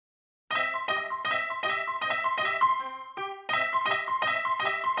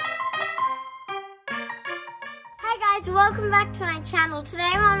guys, welcome back to my channel. Today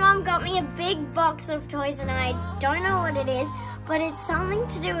my mom got me a big box of toys and I don't know what it is, but it's something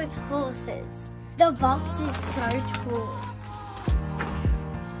to do with horses. The box is so cool.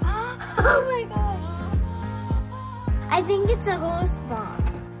 Oh my gosh. I think it's a horse barn.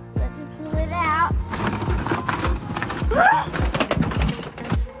 Let's pull it out.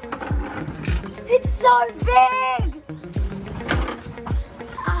 It's so big!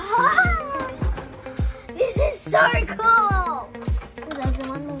 This is so cool! Oh, there's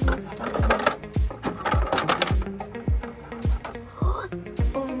one more stuff.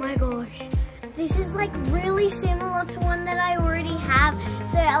 Oh my gosh. This is like really similar to one that I already have.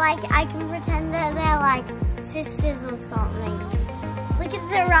 So like I can pretend that they're like sisters or something. Look at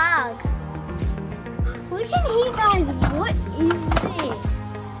the rug. Look at here guys, what is this?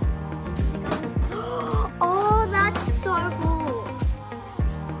 Oh, that's so cool.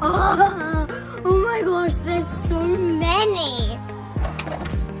 Oh my gosh, there's so many.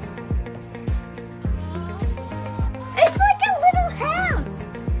 It's like a little house.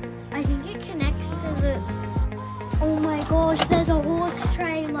 I think it connects to the... Oh my gosh, there's a horse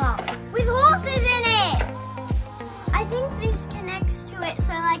trailer with horses in it. I think this connects to it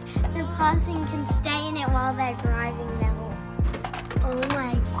so like the person can stay in it while they're driving their horse. Oh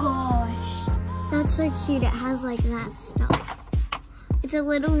my gosh. That's so cute. It has like that stuff. It's a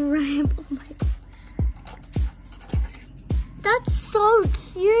little ramp. Oh my God. That's so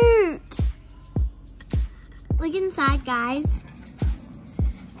cute. Look inside, guys.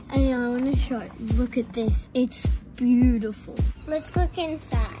 And I want to show it. Look at this. It's beautiful. Let's look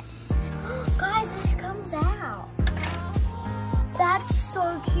inside. Guys, this comes out. That's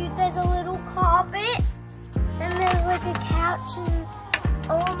so cute. There's a little carpet. And there's like a couch and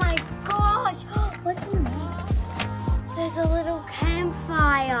oh my gosh. What's in there? There's a little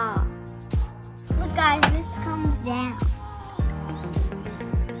campfire. Look guys, this comes down.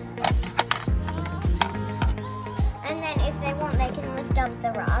 And then if they want, they can lift up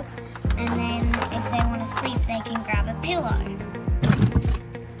the rug. And then if they want to sleep, they can grab a pillow.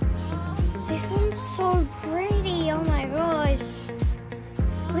 This one's so pretty, oh my gosh.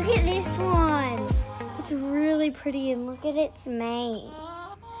 Look at this one. It's really pretty and look at its mane.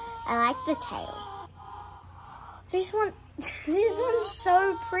 I like the tail. This one's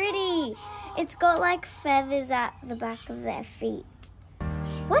so pretty. It's got like feathers at the back of their feet.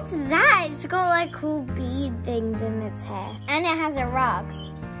 What's that? It's got like cool bead things in its hair. And it has a rug.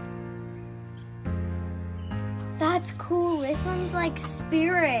 That's cool. This one's like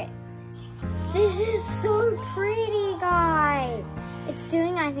spirit. This is so pretty, guys. I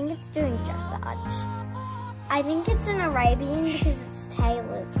think it's doing dressage. I think it's an Arabian because its tail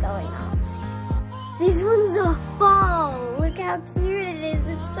is going up. This one's a foal. Look how cute it is.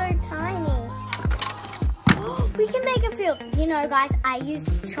 It's so tiny. We can make a field. You know, guys, I use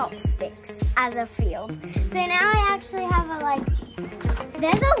chopsticks as a field. So now I actually have a like,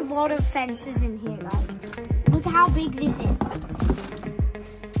 there's a lot of fences in here, guys. Look how big this is.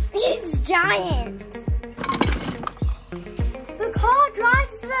 It's giant. The car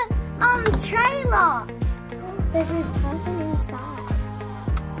drives the trailer. There's a person inside.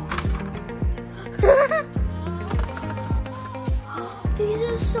 These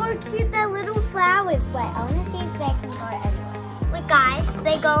are so cute. They're little flowers. Wait, I want to see if they can go anywhere. Look, guys,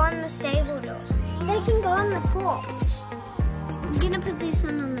 they go on the stable door. They can go on the porch. I'm gonna put this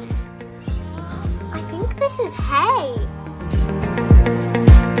one on there. I think this is hay.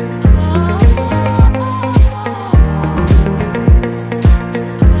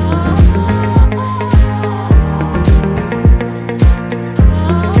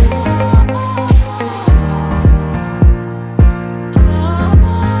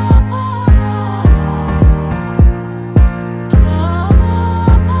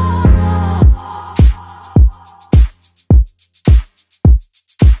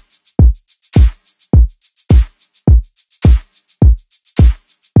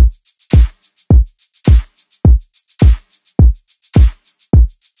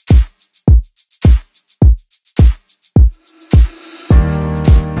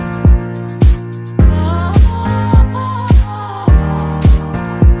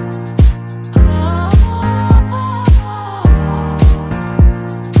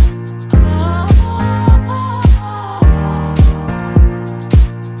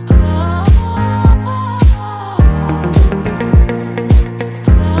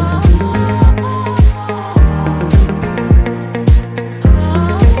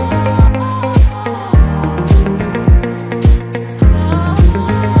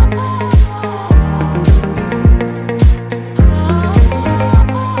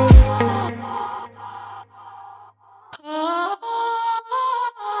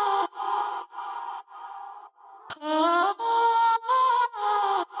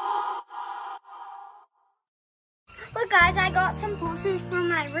 guys, I got some horses from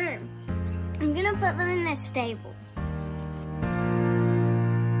my room. I'm gonna put them in this stable.